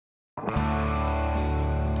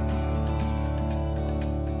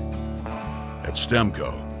At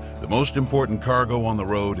STEMCO, the most important cargo on the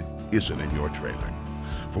road isn't in your trailer.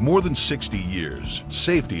 For more than 60 years,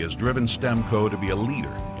 safety has driven STEMCO to be a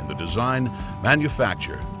leader in the design,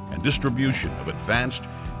 manufacture, and distribution of advanced,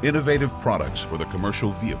 innovative products for the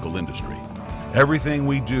commercial vehicle industry. Everything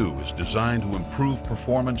we do is designed to improve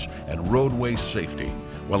performance and roadway safety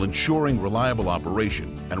while ensuring reliable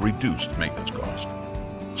operation and reduced maintenance cost.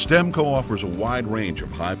 STEMCO offers a wide range of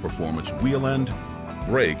high-performance wheel end,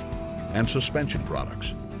 brake, and suspension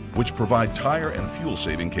products, which provide tire and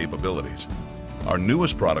fuel-saving capabilities. Our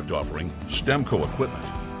newest product offering, STEMCO Equipment,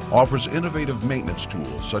 offers innovative maintenance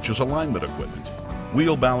tools such as alignment equipment,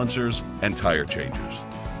 wheel balancers, and tire changers,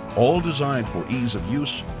 all designed for ease of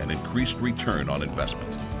use and increased return on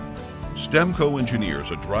investment. STEMCO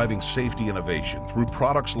engineers are driving safety innovation through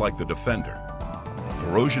products like the Defender,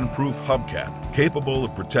 corrosion-proof hubcap capable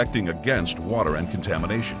of protecting against water and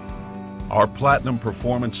contamination. Our Platinum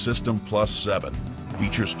Performance System Plus 7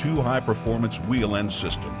 features 2 high-performance wheel end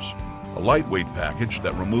systems, a lightweight package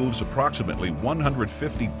that removes approximately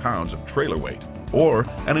 150 pounds of trailer weight, or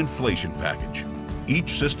an inflation package.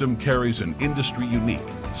 Each system carries an industry-unique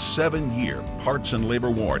 7-year parts and labor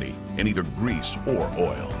warranty in either grease or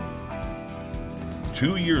oil.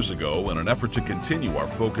 2 years ago, in an effort to continue our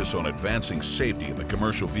focus on advancing safety in the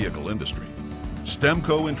commercial vehicle industry,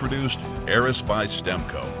 STEMCO introduced Aris by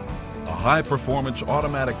STEMCO, a high-performance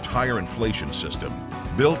automatic tire inflation system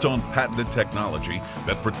built on patented technology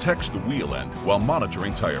that protects the wheel end while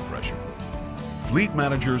monitoring tire pressure. Fleet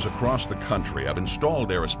managers across the country have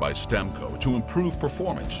installed Aris by STEMCO to improve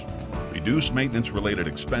performance, reduce maintenance-related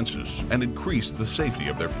expenses, and increase the safety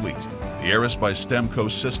of their fleet. The Aris by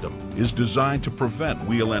STEMCO system is designed to prevent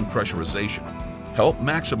wheel end pressurization, help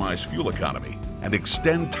maximize fuel economy, and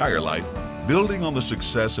extend tire life. Building on the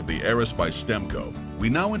success of the Aris by STEMCO, we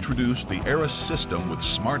now introduce the Aris system with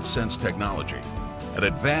Smart Sense technology, an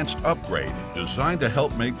advanced upgrade designed to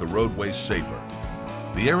help make the roadways safer.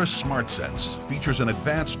 The Aris Smart Sense features an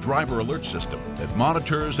advanced driver alert system that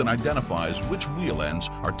monitors and identifies which wheel ends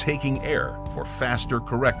are taking air for faster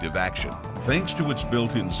corrective action. Thanks to its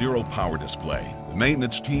built-in zero-power display, the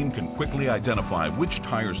maintenance team can quickly identify which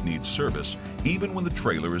tires need service even when the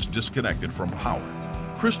trailer is disconnected from power.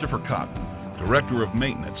 Christopher Cotton, Director of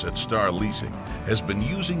Maintenance at Star Leasing, has been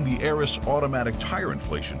using the Aris automatic tire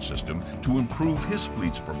inflation system to improve his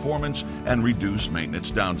fleet's performance and reduce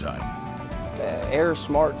maintenance downtime. Aris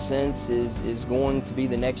Smart Sense is going to be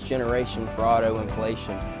the next generation for auto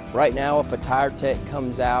inflation. Right now, if a tire tech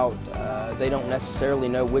comes out, they don't necessarily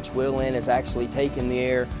know which wheel end is actually taking the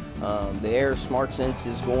air. The Aris Smart Sense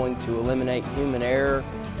is going to eliminate human error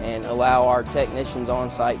and allow our technicians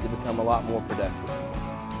on site to become a lot more productive.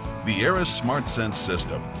 The Aris Smart Sense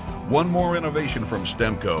system, one more innovation from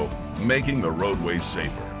STEMCO, making the roadways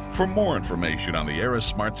safer. For more information on the Aris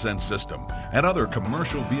Smart Sense system and other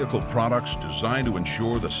commercial vehicle products designed to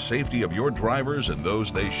ensure the safety of your drivers and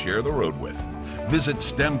those they share the road with, visit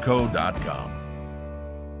STEMCO.com.